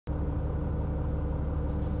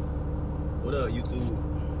What up, YouTube?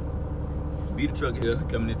 Be the Trucker here,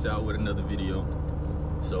 coming at y'all with another video.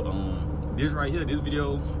 So this right here, this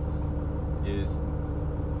video is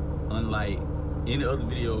unlike any other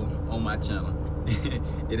video on my channel.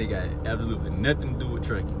 It ain't got absolutely nothing to do with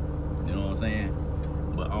trucking. You know what I'm saying?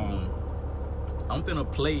 But I'm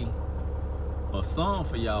finna play a song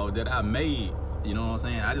for y'all that I made. You know what I'm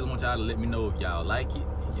saying? I just want y'all to let me know if y'all like it.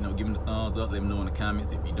 You know, give me the thumbs up, let me know in the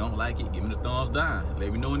comments. If you don't like it, give me the thumbs down.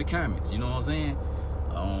 Let me know in the comments, you know what I'm saying?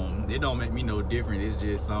 It don't make me no different. It's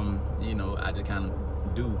just something, you know, I just kind of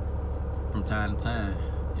do from time to time.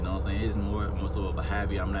 You know what I'm saying? It's more so of a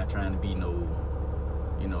hobby. I'm not trying to be no,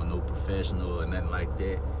 you know, no professional or nothing like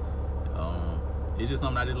that. It's just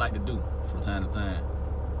something I just like to do from time to time.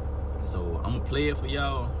 So I'm gonna play it for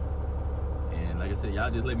y'all. And like I said, y'all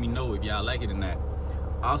just let me know if y'all like it or not.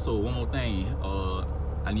 Also, one more thing,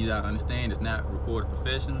 I need y'all to understand it's not recorded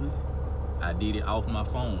professionally. I did it off my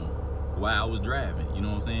phone while I was driving, you know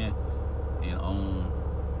what I'm saying? And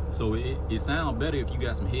so it sounds better if you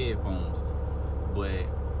got some headphones. But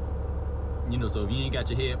you know, so if you ain't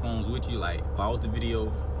got your headphones with you, like pause the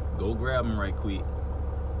video, go grab them right quick,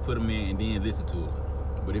 put them in, and then listen to it.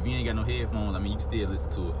 But if you ain't got no headphones, I mean, you can still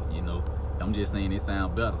listen to it, you know. I'm just saying it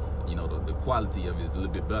sounds better. You know, the quality of it is a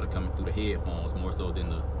little bit better coming through the headphones more so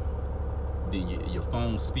than your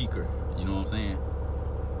phone speaker, you know what I'm saying?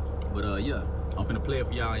 But yeah, I'm finna play it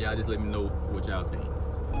for y'all, and y'all just let me know what y'all think.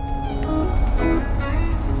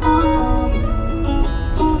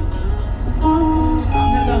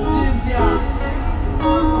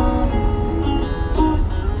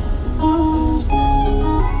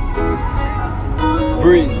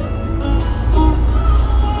 Breeze.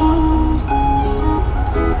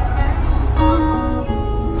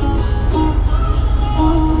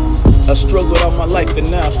 I struggled all my life and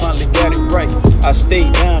now I finally got it right. I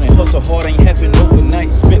stayed down and hustle hard, ain't happened overnight.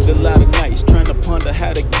 Spent a lot of nights trying to ponder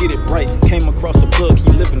how to get it right. Came across a plug,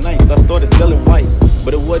 he living nice. I started selling white,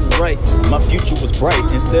 but it wasn't right. My future was bright.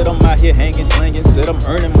 Instead I'm out here hanging, slanging, said I'm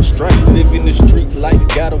earning my stripes. Living the street life,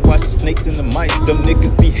 gotta watch the snakes and the mice. Them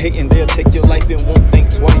niggas be hating, they'll take your life and won't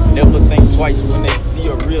think twice. Never think twice when they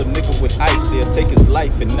see a real nigga with ice. They'll take his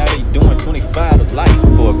life and now they doing 25 to life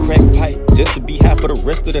for a crack pipe, just to be high for the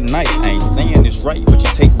rest of the night. I ain't saying it's right, but you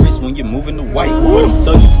take risks when you're moving to white. But I'm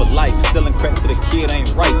thugging for life, selling crack to the kid ain't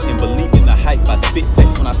right. And believe in the hype, I spit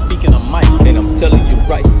facts when I speak in a mic. And I'm telling you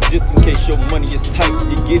right, just in case your money is tight,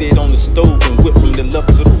 you get it on the stove and whip from the left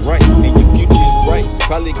to the right. And your future is bright,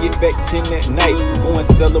 probably get back 10 that night. Go and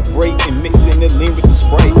celebrate and mix in the lean with the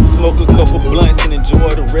Sprite. Smoke a couple blunts and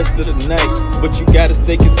enjoy the rest of the night. But you gotta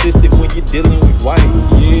stay consistent when you're dealing with white.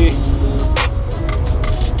 Yeah.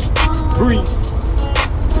 Breeze.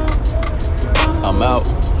 I'm out.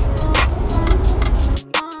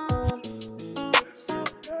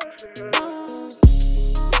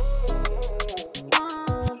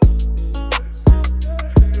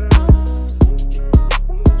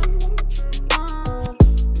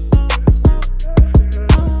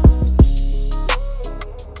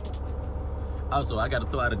 Also, I gotta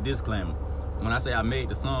throw out a disclaimer. When I say I made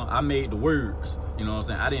the song, I made the words. You know what I'm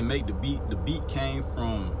saying? I didn't make the beat. The beat came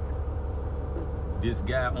from this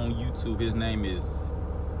guy on YouTube. His name is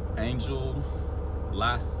Angel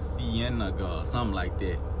La Cienega, something like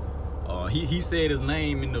that. He said his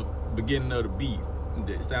name in the beginning of the beat.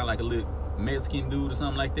 That sound like a little Mexican dude or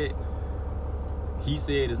something like that. He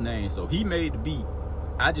said his name, so he made the beat.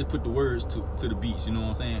 I just put the words to the beats. You know what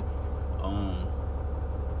I'm saying?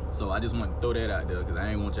 So I just want to throw that out there because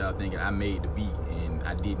I ain't want y'all thinking I made the beat and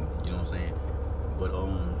I didn't. You know what I'm saying? But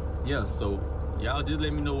yeah. So y'all just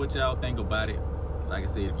let me know what y'all think about it. Like I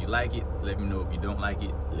said, if you like it, let me know. If you don't like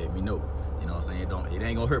it, let me know. You know what I'm saying? It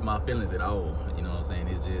ain't gonna hurt my feelings at all. You know what I'm saying?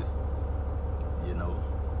 It's just, you know,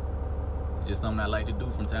 it's just something I like to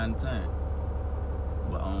do from time to time.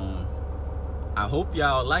 But I hope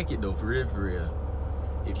y'all like it though, for real, for real.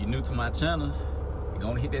 If you're new to my channel, you're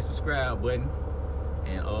gonna hit that subscribe button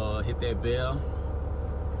and hit that bell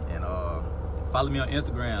and follow me on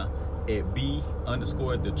Instagram at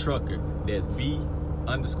B_the_trucker. That's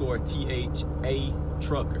B_THA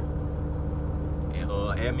trucker. And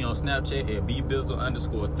add me on Snapchat at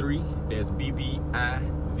BBizzle_3. That's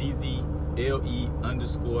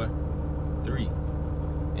BBIZZLE_3.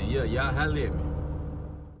 And yeah, y'all holla at me.